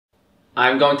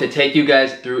I'm going to take you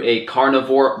guys through a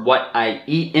carnivore, what I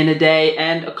eat in a day,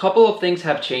 and a couple of things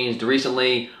have changed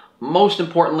recently. Most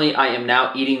importantly, I am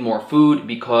now eating more food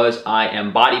because I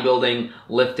am bodybuilding,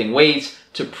 lifting weights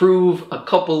to prove a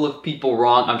couple of people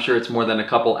wrong. I'm sure it's more than a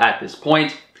couple at this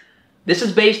point. This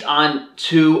is based on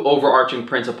two overarching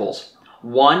principles.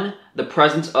 One, the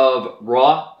presence of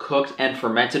raw, cooked, and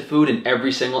fermented food in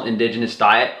every single indigenous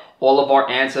diet. All of our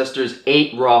ancestors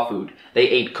ate raw food. They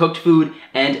ate cooked food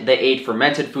and they ate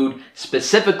fermented food,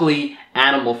 specifically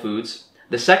animal foods.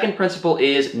 The second principle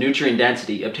is nutrient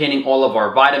density, obtaining all of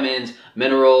our vitamins,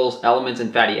 minerals, elements,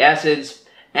 and fatty acids.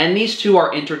 And these two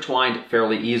are intertwined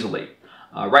fairly easily.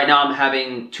 Right now I'm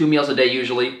having 2 meals a day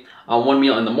usually. One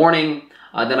meal in the morning,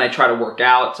 then I try to work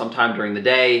out sometime during the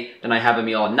day, then I have a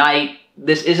meal at night.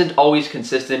 This isn't always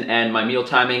consistent and my meal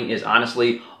timing is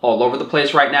honestly all over the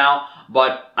place right now,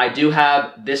 but I do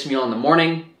have this meal in the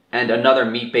morning and another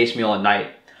meat-based meal at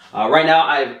night. Right now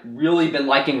I've really been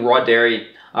liking raw dairy.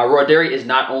 Raw dairy is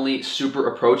not only super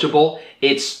approachable,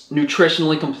 it's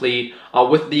nutritionally complete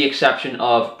with the exception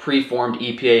of preformed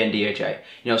EPA and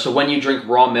DHA. So when you drink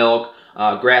raw milk,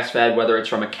 grass-fed, whether it's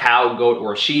from a cow, goat,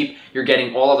 or a sheep, you're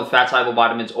getting all of the fat-soluble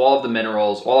vitamins, all of the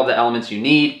minerals, all of the elements you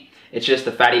need. It's just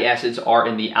the fatty acids are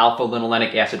in the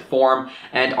alpha-linolenic acid form,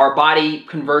 and our body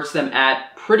converts them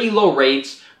at pretty low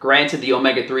rates. Granted, the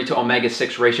omega-3 to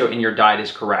omega-6 ratio in your diet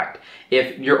is correct.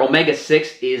 If your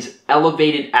omega-6 is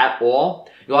elevated at all,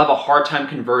 you'll have a hard time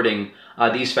converting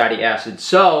these fatty acids.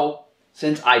 So,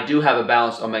 since I do have a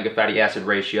balanced omega fatty acid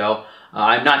ratio,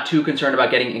 I'm not too concerned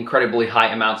about getting incredibly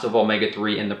high amounts of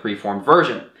omega-3 in the preformed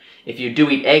version. If you do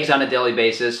eat eggs on a daily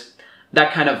basis,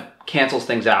 that kind of cancels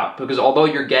things out, because although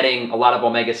you're getting a lot of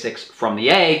omega-6 from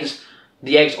the eggs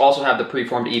also have the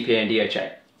preformed EPA and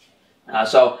DHA.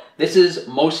 So this is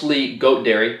mostly goat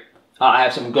dairy. I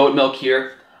have some goat milk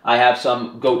here. I have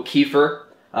some goat kefir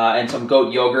and some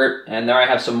goat yogurt, and there I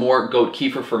have some more goat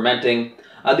kefir fermenting.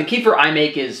 The kefir I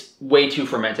make is way too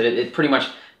fermented. It pretty much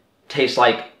tastes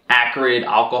like acrid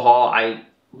alcohol. I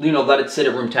let it sit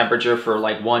at room temperature for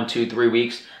like 1, 2, 3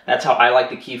 weeks. That's how I like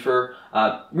the kefir.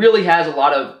 Really has a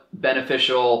lot of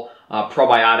beneficial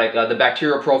probiotic. The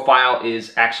bacterial profile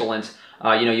is excellent.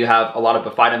 You have a lot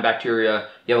of bifidum bacteria,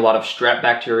 you have a lot of strep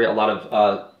bacteria, a lot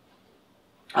of,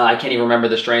 I can't even remember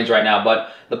the strains right now,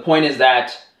 but the point is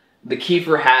that the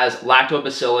kefir has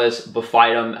lactobacillus,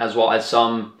 bifidum, as well as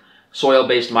some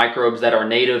soil-based microbes that are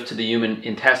native to the human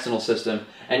intestinal system.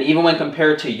 And even when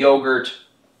compared to yogurt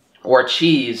or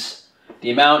cheese, the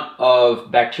amount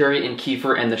of bacteria in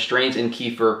kefir and the strains in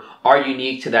kefir are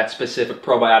unique to that specific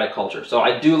probiotic culture. So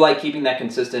I do like keeping that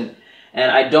consistent, and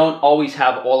I don't always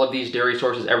have all of these dairy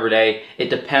sources every day. It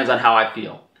depends on how I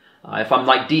feel. If I'm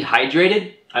like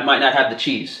dehydrated, I might not have the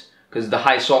cheese, because the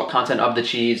high salt content of the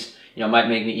cheese might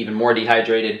make me even more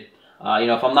dehydrated.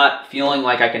 If I'm not feeling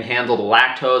like I can handle the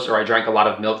lactose, or I drank a lot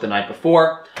of milk the night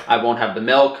before, I won't have the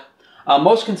milk.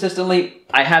 Most consistently,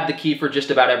 I have the kefir just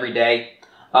about every day.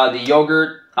 The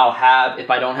yogurt I'll have if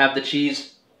I don't have the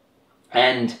cheese,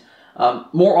 and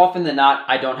more often than not,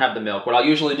 I don't have the milk. What I'll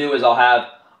usually do is I'll have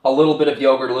a little bit of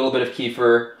yogurt, a little bit of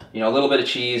kefir, a little bit of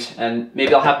cheese, and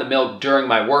maybe I'll have the milk during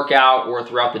my workout or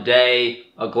throughout the day,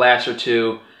 a glass or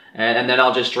two, and then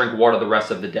I'll just drink water the rest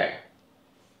of the day.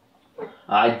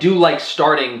 I do like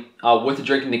starting with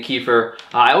drinking the kefir.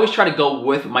 I always try to go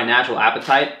with my natural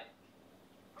appetite,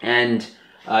 and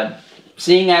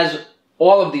seeing as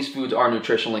all of these foods are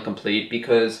nutritionally complete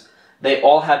because they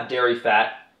all have dairy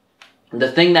fat,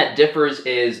 the thing that differs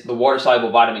is the water-soluble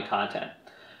vitamin content.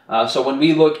 So when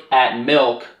we look at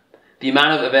milk, the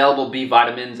amount of available B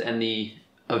vitamins and the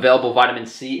available vitamin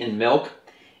C in milk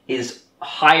is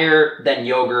higher than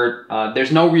yogurt.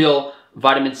 There's no real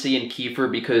vitamin C in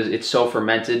kefir because it's so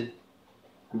fermented,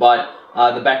 but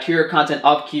the bacterial content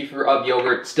of kefir, of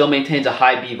yogurt, still maintains a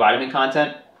high B vitamin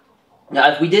content.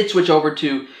 Now, if we did switch over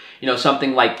to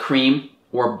something like cream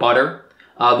or butter,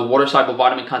 the water-soluble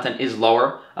vitamin content is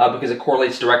lower because it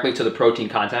correlates directly to the protein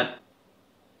content.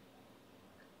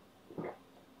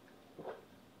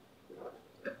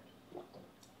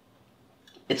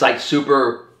 It's like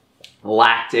super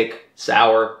lactic,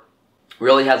 sour,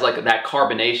 really has like that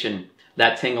carbonation,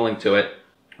 that tingling to it.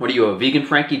 What are you, a vegan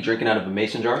Frankie drinking out of a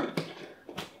mason jar?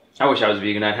 I wish I was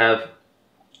vegan. I'd have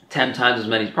 10 times as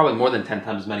many, probably more than 10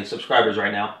 times as many subscribers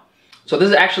right now. So this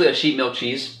is actually a sheep milk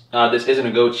cheese. This isn't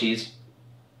a goat cheese.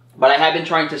 But I have been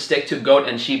trying to stick to goat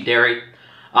and sheep dairy.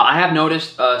 I have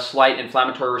noticed a slight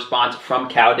inflammatory response from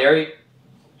cow dairy.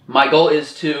 My goal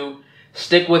is to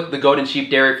stick with the goat and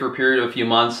sheep dairy for a period of a few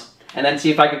months, and then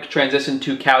see if I could transition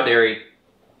to cow dairy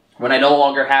when I no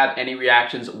longer have any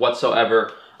reactions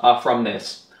whatsoever from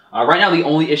this. Right now, the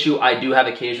only issue I do have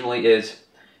occasionally is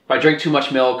if I drink too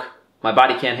much milk, my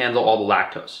body can't handle all the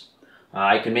lactose.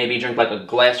 I can maybe drink like a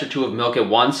glass or two of milk at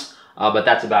once, but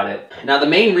that's about it. Now, the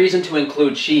main reason to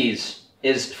include cheese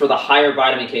is for the higher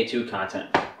vitamin K2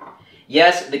 content.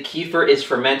 Yes, the kefir is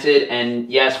fermented, and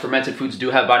yes, fermented foods do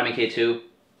have vitamin K2,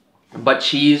 but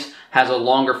cheese has a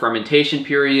longer fermentation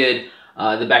period.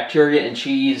 The bacteria in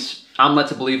cheese, I'm led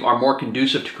to believe, are more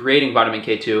conducive to creating vitamin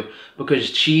K2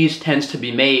 because cheese tends to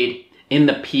be made in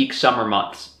the peak summer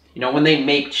months. You know, when they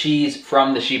make cheese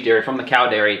from the sheep dairy, from the cow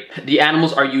dairy, the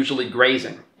animals are usually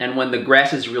grazing. And when the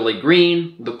grass is really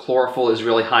green, the chlorophyll is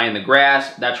really high in the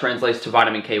grass. That translates to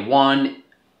vitamin K1,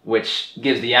 which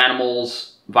gives the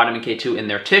animals vitamin K2 in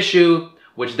their tissue,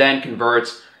 which then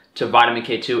converts to vitamin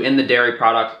K2 in the dairy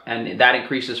product, and that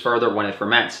increases further when it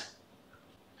ferments.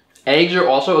 Eggs are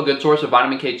also a good source of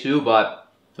vitamin K2,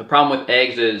 but the problem with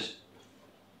eggs is,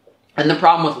 and the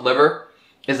problem with liver,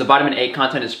 is the vitamin A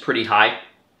content is pretty high.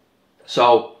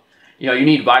 So, you know, you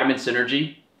need vitamin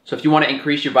synergy. So if you want to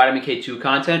increase your vitamin K2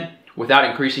 content without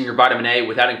increasing your vitamin A,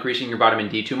 without increasing your vitamin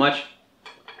D too much,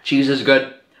 cheese is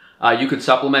good. You could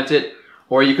supplement it,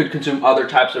 or you could consume other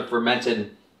types of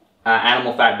fermented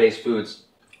animal fat-based foods.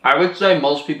 I would say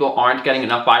most people aren't getting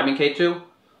enough vitamin K2,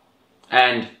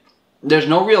 and there's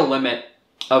no real limit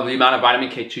of the amount of vitamin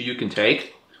K2 you can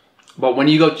take. But when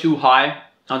you go too high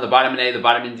on the vitamin A, the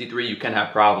vitamin D3, you can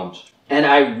have problems. And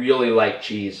I really like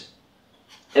cheese.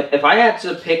 If I had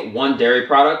to pick one dairy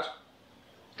product,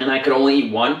 and I could only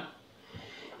eat one,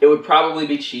 it would probably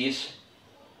be cheese.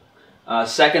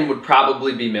 Second would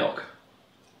probably be milk.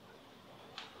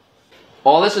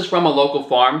 All this is from a local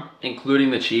farm,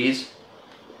 including the cheese.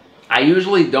 I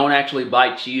usually don't actually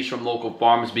buy cheese from local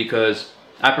farms because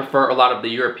I prefer a lot of the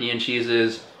European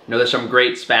cheeses. You know, there's some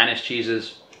great Spanish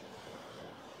cheeses.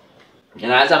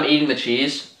 And as I'm eating the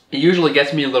cheese, it usually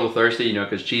gets me a little thirsty, you know,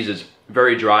 because cheese is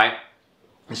very dry,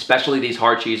 especially these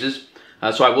hard cheeses.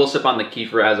 So I will sip on the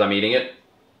kefir as I'm eating it.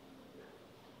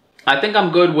 I think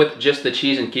I'm good with just the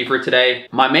cheese and kefir today.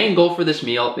 My main goal for this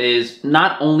meal is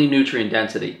not only nutrient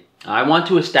density. I want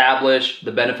to establish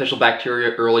the beneficial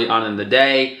bacteria early on in the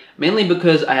day, mainly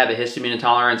because I have a histamine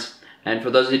intolerance. And for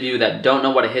those of you that don't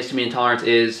know what a histamine intolerance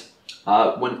is,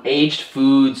 when aged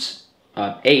foods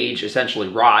age, essentially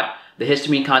rot, the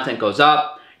histamine content goes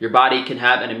up. Your body can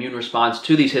have an immune response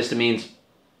to these histamines.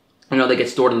 You know, they get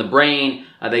stored in the brain,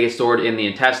 they get stored in the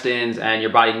intestines, and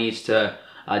your body needs to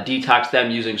detox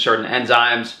them using certain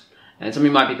enzymes. And some of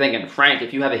you might be thinking, Frank,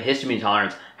 if you have a histamine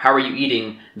intolerance, how are you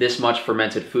eating this much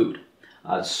fermented food?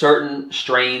 Certain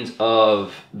strains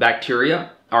of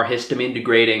bacteria are histamine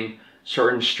degrading,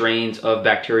 certain strains of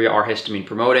bacteria are histamine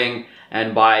promoting,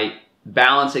 and by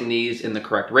balancing these in the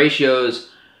correct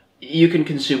ratios, you can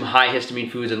consume high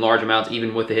histamine foods in large amounts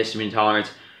even with the histamine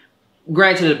intolerance.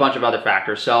 Granted, a bunch of other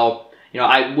factors. So, you know,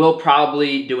 I will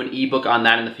probably do an ebook on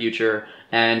that in the future,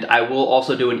 and I will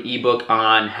also do an ebook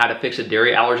on how to fix a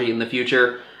dairy allergy in the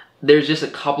future. There's just a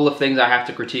couple of things I have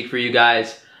to critique for you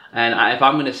guys, and if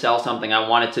I'm going to sell something, I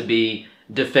want it to be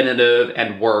definitive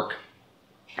and work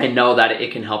and know that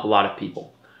it can help a lot of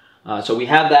people. So we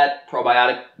have that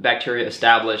probiotic bacteria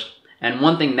established, and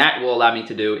one thing that will allow me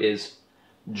to do is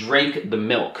drink the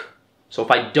milk. So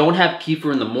if I don't have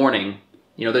kefir in the morning,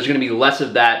 you know, there's going to be less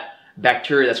of that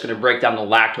bacteria that's going to break down the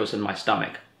lactose in my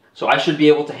stomach. So I should be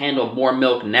able to handle more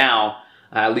milk now,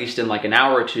 at least in like an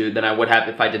hour or two, than I would have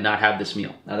if I did not have this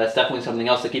meal. Now that's definitely something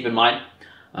else to keep in mind.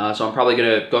 So I'm probably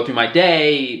going to go through my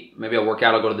day, maybe I'll work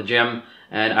out, I'll go to the gym,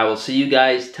 and I will see you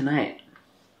guys tonight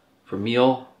for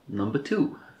meal number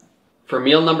 2. For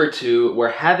meal number 2,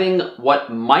 we're having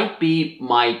what might be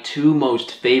my 2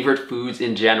 most favorite foods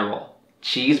in general: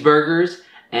 cheeseburgers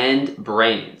and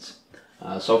brains.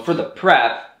 So for the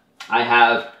prep, I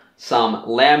have some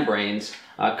lamb brains,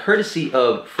 courtesy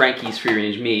of Frankie's Free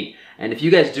Range Meat. And if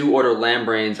you guys do order lamb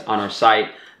brains on our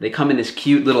site, they come in this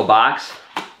cute little box,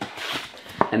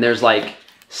 and there's like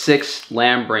 6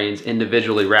 lamb brains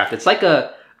individually wrapped. It's like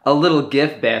a little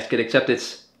gift basket, except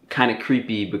it's kind of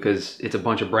creepy because it's a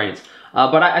bunch of brains.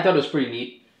 But I thought it was pretty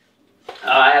neat.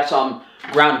 I have some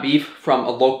ground beef from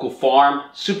a local farm,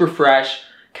 super fresh.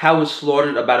 Cow was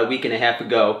slaughtered about a week and a half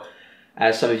ago.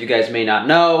 As some of you guys may not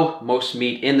know, most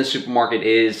meat in the supermarket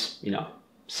is, you know,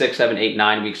 6, 7, 8,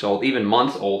 9 weeks old, even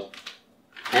months old.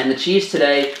 And the cheese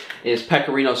today is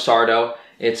Pecorino Sardo.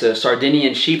 It's a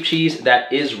Sardinian sheep cheese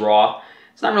that is raw.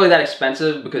 It's not really that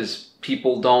expensive because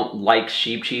people don't like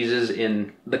sheep cheeses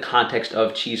in the context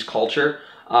of cheese culture.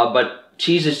 But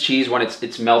cheese is cheese when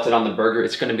it's melted on the burger.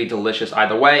 It's going to be delicious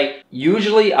either way.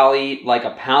 Usually I'll eat like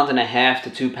 1.5 pounds to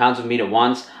 2 pounds of meat at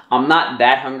once. I'm not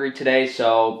that hungry today,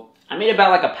 so I made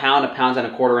about like a pound and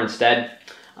a quarter instead.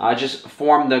 Just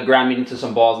form the ground meat into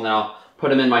some balls, and then I'll put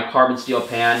them in my carbon steel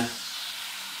pan.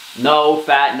 No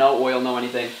fat, no oil, no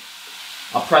anything.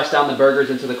 I'll press down the burgers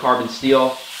into the carbon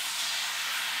steel.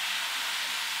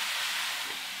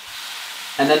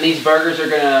 And then these burgers are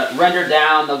going to render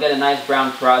down. They'll get a nice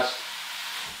brown crust.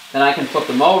 Then I can flip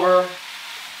them over,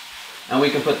 and we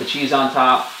can put the cheese on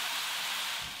top.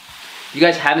 If you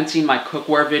guys haven't seen my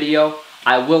cookware video,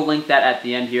 I will link that at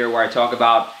the end here, where I talk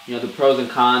about, you know, the pros and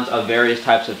cons of various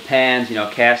types of pans, you know,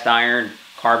 cast iron,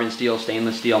 carbon steel,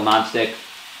 stainless steel, nonstick.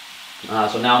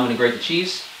 So now I'm going to grate the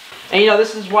cheese. And you know,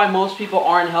 this is why most people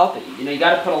aren't healthy. You know, you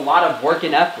got to put a lot of work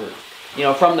and effort. You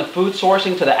know, from the food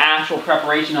sourcing to the actual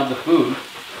preparation of the food,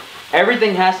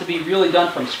 everything has to be really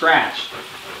done from scratch.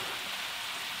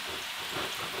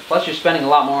 Plus, you're spending a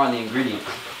lot more on the ingredients.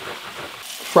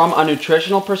 From a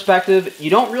nutritional perspective, you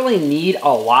don't really need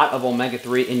a lot of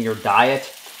omega-3 in your diet.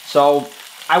 So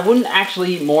I wouldn't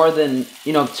actually eat more than,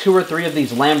 you know, 2 or 3 of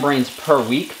these lamb brains per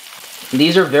week.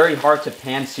 These are very hard to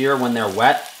pan sear when they're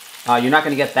wet. You're not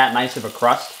going to get that nice of a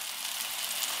crust.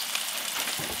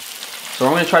 So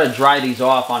I'm going to try to dry these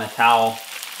off on a towel.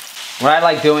 What I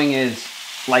like doing is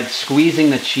like squeezing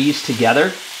the cheese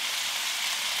together.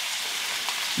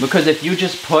 Because if you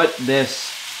just put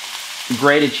this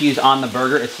grated cheese on the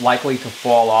burger, it's likely to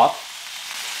fall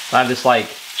off. So I have this like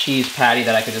cheese patty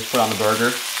that I could just put on the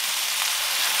burger.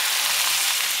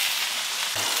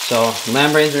 So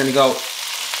lamb brains are going to go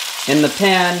in the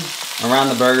pan around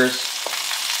the burgers.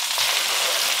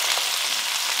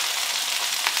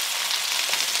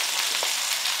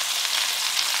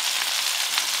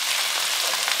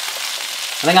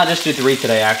 I think I'll just do 3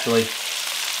 today, actually.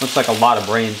 Looks like a lot of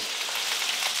brains.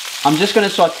 I'm just going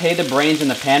to saute the brains in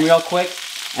the pan real quick,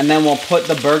 and then we'll put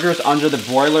the burgers under the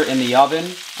broiler in the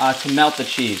oven to melt the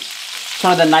cheese. It's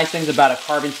one of the nice things about a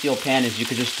carbon steel pan is you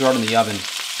could just throw it in the oven.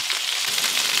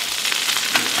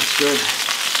 That's good.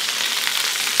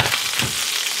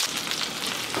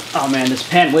 Oh man, this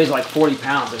pan weighs like 40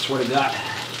 pounds, I swear to God.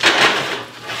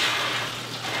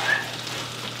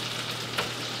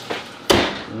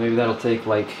 Maybe that'll take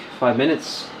like 5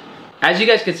 minutes. As you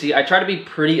guys can see, I try to be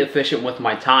pretty efficient with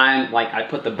my time. Like, I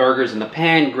put the burgers in the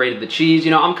pan, grated the cheese. You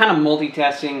know, I'm kind of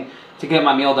multitasking to get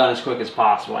my meal done as quick as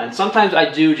possible. And sometimes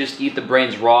I do just eat the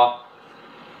brains raw,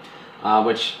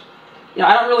 which, you know,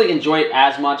 I don't really enjoy it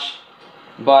as much.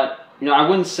 But, you know, I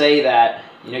wouldn't say that,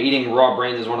 you know, eating raw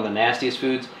brains is one of the nastiest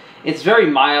foods. It's very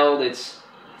mild, it's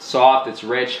soft, it's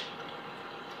rich.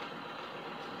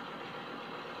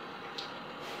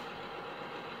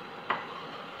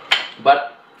 But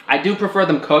I do prefer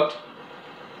them cooked,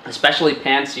 especially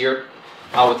pan-seared,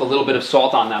 with a little bit of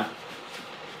salt on them.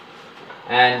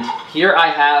 And here I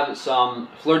have some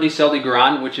Fleur de Sel de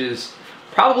Guerin, which is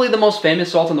probably the most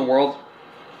famous salt in the world.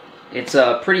 It's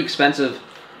a pretty expensive,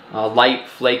 light,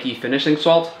 flaky finishing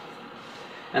salt.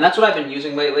 And that's what I've been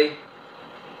using lately.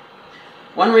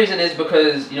 One reason is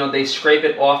because, you know, they scrape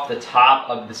it off the top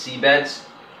of the seabeds.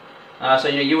 So,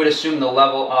 you know, you would assume the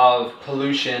level of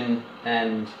pollution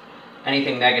and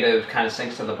anything negative kind of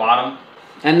sinks to the bottom.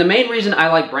 And the main reason I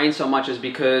like brains so much is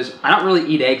because I don't really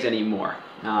eat eggs anymore.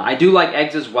 I do like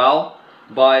eggs as well,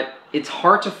 but it's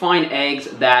hard to find eggs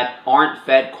that aren't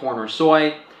fed corn or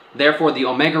soy. Therefore, the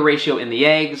omega ratio in the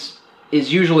eggs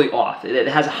is usually off. It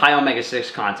has a high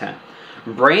omega-6 content.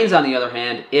 Brains, on the other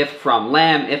hand, if from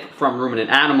lamb, if from ruminant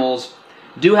animals,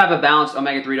 do have a balanced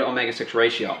omega-3 to omega-6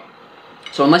 ratio.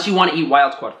 So unless you want to eat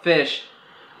wild-caught fish,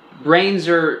 brains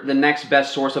are the next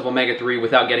best source of omega-3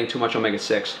 without getting too much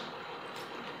omega-6.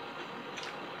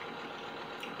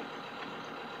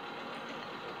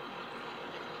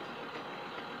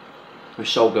 They're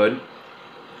so good.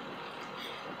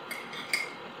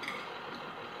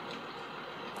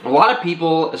 A lot of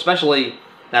people, especially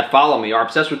that follow me, are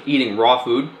obsessed with eating raw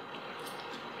food.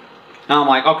 And I'm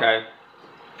like, okay,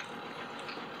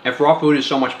 if raw food is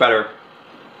so much better,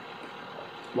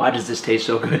 why does this taste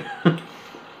so good?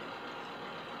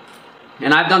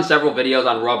 And I've done several videos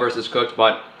on raw versus cooked,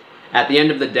 but at the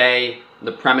end of the day,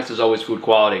 the premise is always food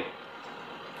quality.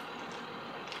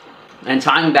 And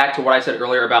tying back to what I said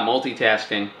earlier about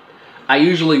multitasking, I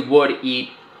usually would eat,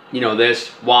 you know, this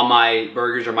while my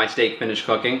burgers or my steak finish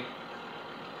cooking.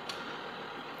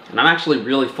 And I'm actually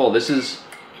really full. This is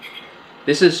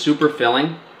super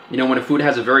filling. You know, when a food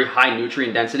has a very high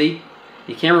nutrient density,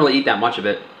 you can't really eat that much of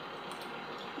it.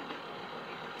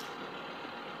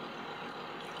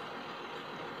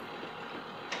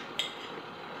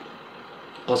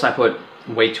 Plus I put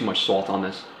way too much salt on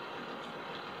this.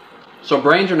 So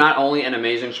brains are not only an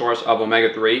amazing source of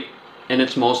omega-3 in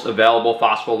its most available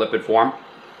phospholipid form,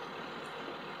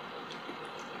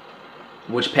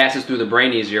 which passes through the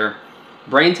brain easier.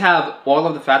 Brains have all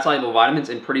of the fat-soluble vitamins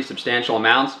in pretty substantial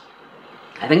amounts.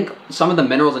 I think some of the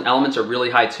minerals and elements are really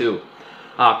high too.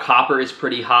 Copper is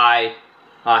pretty high,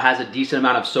 has a decent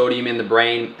amount of sodium in the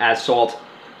brain, as salt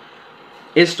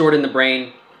is stored in the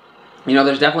brain. You know,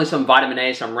 there's definitely some vitamin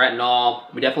A, some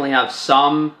retinol. We definitely have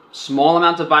some small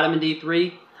amounts of vitamin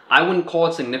D3. I wouldn't call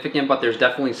it significant, but there's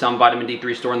definitely some vitamin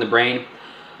D3 stored in the brain.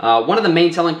 One of the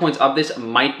main selling points of this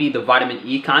might be the vitamin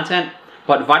E content,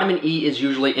 but vitamin E is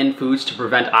usually in foods to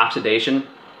prevent oxidation,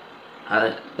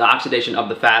 the oxidation of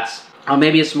the fats.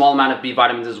 Maybe a small amount of B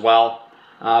vitamins as well.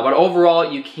 But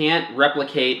overall, you can't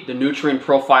replicate the nutrient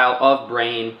profile of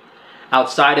brain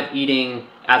outside of eating,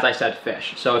 as I said,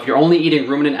 fish. So if you're only eating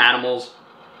ruminant animals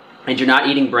and you're not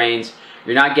eating brains,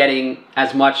 you're not getting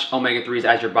as much omega-3s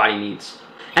as your body needs.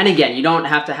 And again, you don't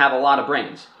have to have a lot of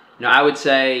brains. You know, I would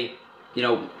say,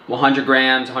 100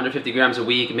 grams, 150 grams a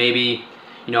week, maybe,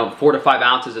 4 to 5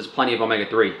 ounces is plenty of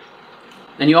omega-3.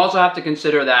 And you also have to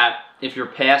consider that if your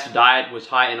past diet was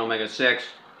high in omega-6,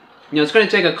 it's going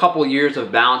to take a couple years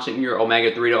of balancing your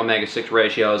omega-3 to omega-6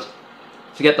 ratios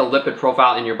to get the lipid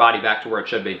profile in your body back to where it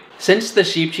should be. Since the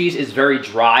sheep cheese is very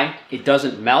dry, it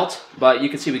doesn't melt, but you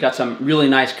can see we got some really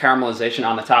nice caramelization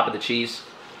on the top of the cheese.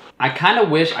 I kind of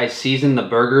wish I seasoned the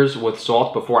burgers with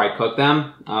salt before I cook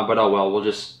them, but oh well, we'll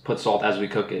just put salt as we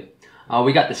cook it.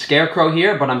 We got the scarecrow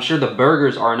here, but I'm sure the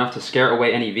burgers are enough to scare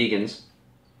away any vegans.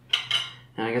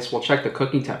 And I guess we'll check the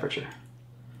cooking temperature.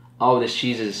 Oh, this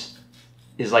cheese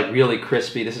is like really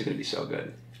crispy. This is going to be so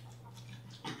good.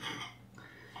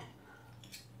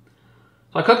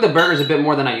 So I cooked the burgers a bit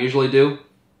more than I usually do.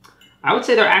 I would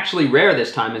say they're actually rare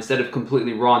this time instead of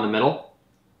completely raw in the middle.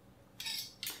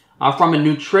 From a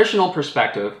nutritional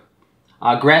perspective,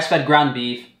 grass-fed ground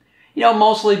beef,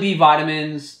 mostly B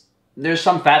vitamins. There's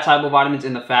some fat-soluble vitamins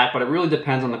in the fat, but it really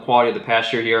depends on the quality of the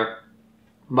pasture here.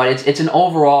 But it's an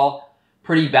overall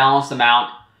pretty balanced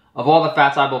amount of all the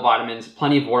fat-soluble vitamins,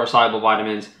 plenty of water-soluble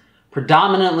vitamins,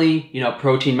 predominantly,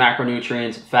 protein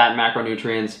macronutrients, fat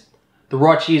macronutrients. The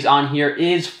raw cheese on here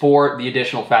is for the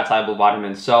additional fat-soluble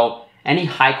vitamins. So any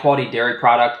high-quality dairy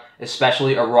product,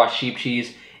 especially a raw sheep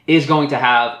cheese, is going to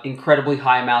have incredibly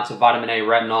high amounts of vitamin A,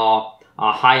 retinol,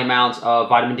 high amounts of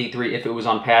vitamin D3 if it was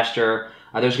on pasture.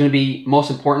 There's going to be, most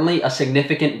importantly, a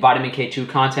significant vitamin K2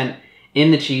 content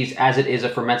in the cheese as it is a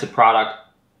fermented product.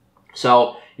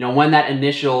 So, when that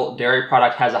initial dairy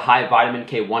product has a high vitamin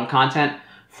K1 content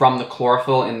from the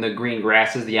chlorophyll in the green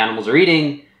grasses the animals are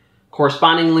eating,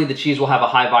 correspondingly, the cheese will have a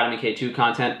high vitamin K2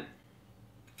 content.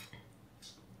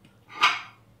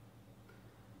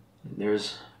 And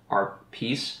there's our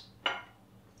piece,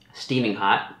 steaming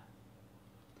hot.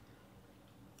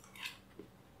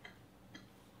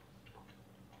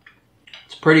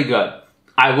 It's pretty good.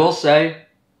 I will say,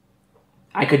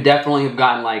 I could definitely have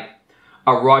gotten like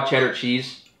a raw cheddar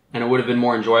cheese and it would have been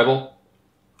more enjoyable.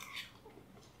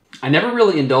 I never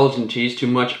really indulged in cheese too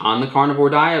much on the carnivore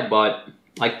diet, but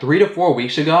like 3 to 4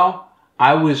 weeks ago,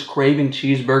 I was craving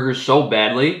cheeseburgers so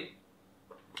badly.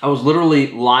 I was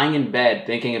literally lying in bed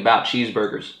thinking about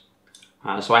cheeseburgers.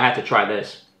 So I had to try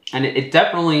this. And it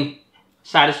definitely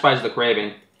satisfies the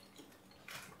craving.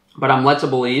 But I'm led to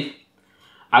believe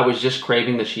I was just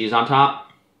craving the cheese on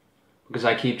top, because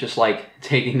I keep just like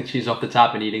taking the cheese off the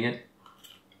top and eating it.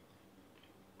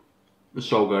 It's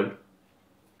so good.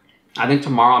 I think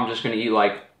tomorrow I'm just going to eat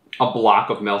like a block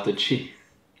of melted cheese.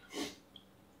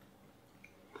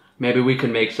 Maybe we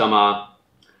could make some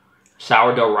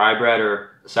sourdough rye bread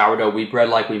or sourdough wheat bread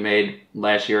like we made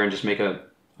last year and just make a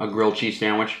grilled cheese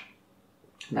sandwich.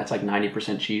 And that's like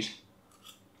 90% cheese.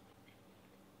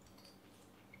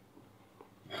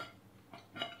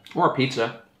 Or a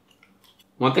pizza.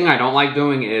 One thing I don't like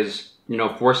doing is,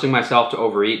 forcing myself to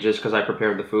overeat just because I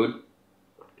prepared the food.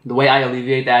 The way I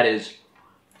alleviate that is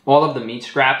all of the meat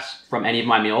scraps from any of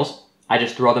my meals, I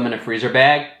just throw them in a freezer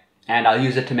bag and I'll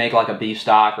use it to make like a beef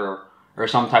stock or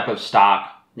some type of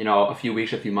stock, a few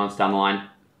weeks, a few months down the line.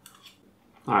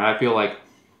 All right, I feel like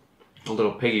a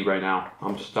little piggy right now.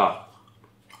 I'm stuffed.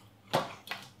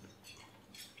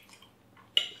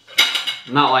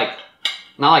 Not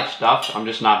like stuffed, I'm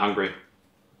just not hungry.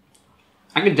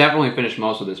 I could definitely finish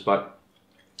most of this, but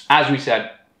as we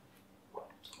said,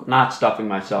 not stuffing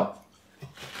myself.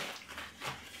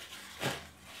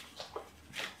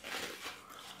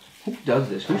 Who does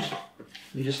this?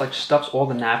 He just like stuffs all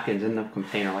the napkins in the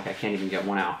container like I can't even get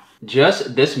one out.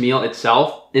 Just this meal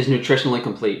itself is nutritionally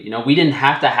complete. We didn't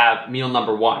have to have meal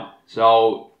number 1.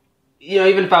 So,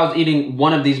 even if I was eating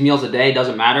one of these meals a day, it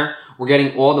doesn't matter. We're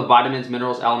getting all the vitamins,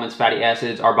 minerals, elements, fatty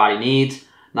acids our body needs.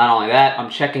 Not only that,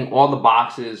 I'm checking all the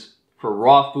boxes for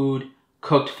raw food,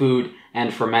 cooked food,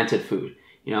 and fermented food.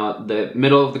 You know, the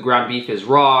middle of the ground beef is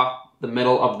raw. The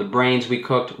middle of the brains we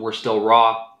cooked were still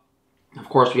raw. Of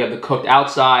course, we have the cooked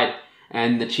outside,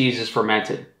 and the cheese is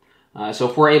fermented. So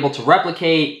if we're able to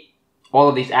replicate all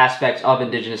of these aspects of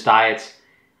indigenous diets,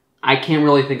 I can't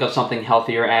really think of something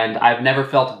healthier, and I've never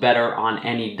felt better on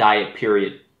any diet,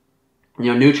 period. You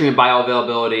know, nutrient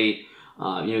bioavailability,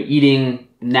 eating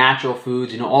natural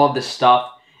foods, all of this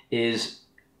stuff is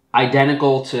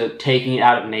identical to taking it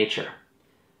out of nature.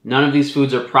 None of these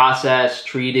foods are processed,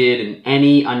 treated in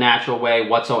any unnatural way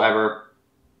whatsoever.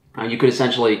 You could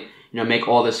essentially, make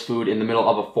all this food in the middle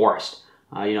of a forest.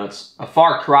 It's a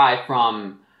far cry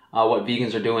from what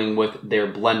vegans are doing with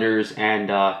their blenders and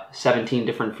 17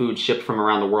 different foods shipped from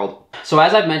around the world. So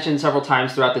as I've mentioned several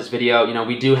times throughout this video,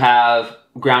 we do have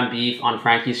ground beef on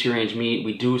Frankie's Free Range Meat.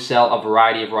 We do sell a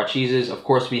variety of raw cheeses. Of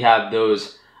course, we have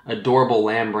those adorable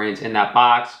lamb brains in that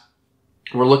box.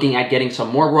 We're looking at getting some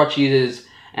more raw cheeses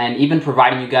and even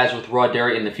providing you guys with raw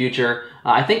dairy in the future.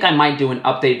 I think I might do an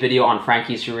update video on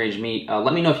Frankie's Free Range Meat.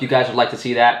 Let me know if you guys would like to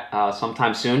see that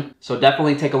sometime soon. So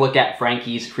definitely take a look at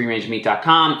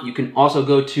frankiesfreerangemeat.com. You can also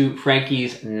go to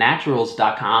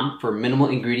frankiesnaturals.com for minimal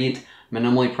ingredient,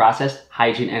 minimally processed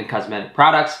hygiene and cosmetic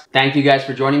products. Thank you guys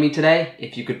for joining me today.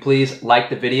 If you could please like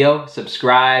the video,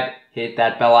 subscribe, hit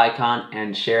that bell icon,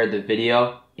 and share the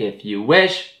video if you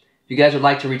wish. If you guys would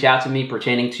like to reach out to me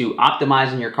pertaining to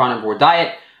optimizing your carnivore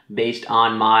diet based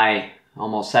on my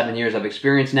almost 7 years of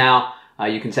experience now,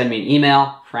 you can send me an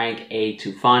email,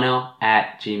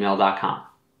 frankatufano@gmail.com.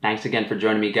 Thanks again for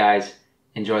joining me, guys.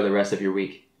 Enjoy the rest of your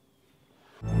week.